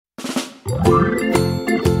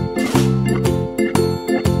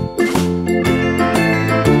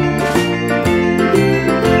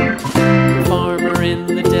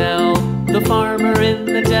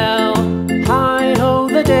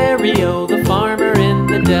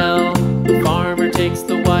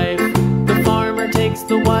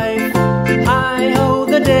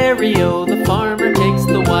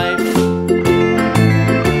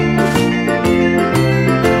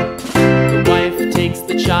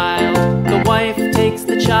child, the wife takes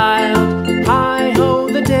the child. Hi-ho,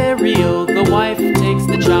 the dairy-o, the wife takes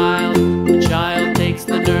the child takes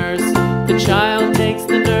the nurse, the child takes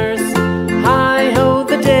the nurse. Hi-ho,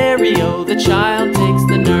 the dairy-o, the child takes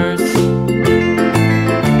the nurse.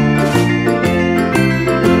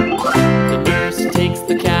 The nurse takes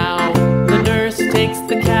the cow, the nurse takes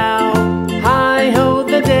the cow. Hi-ho,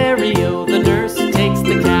 the dairy-o, the nurse takes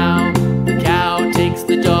the cow. The cow takes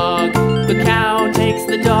the dog, the cow takes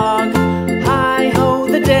the dog. Hi-ho,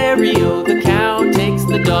 the dairy-o, the cow takes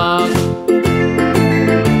the dog.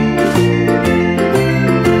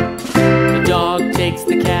 The dog takes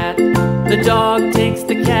the cat, the dog takes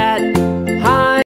the cat.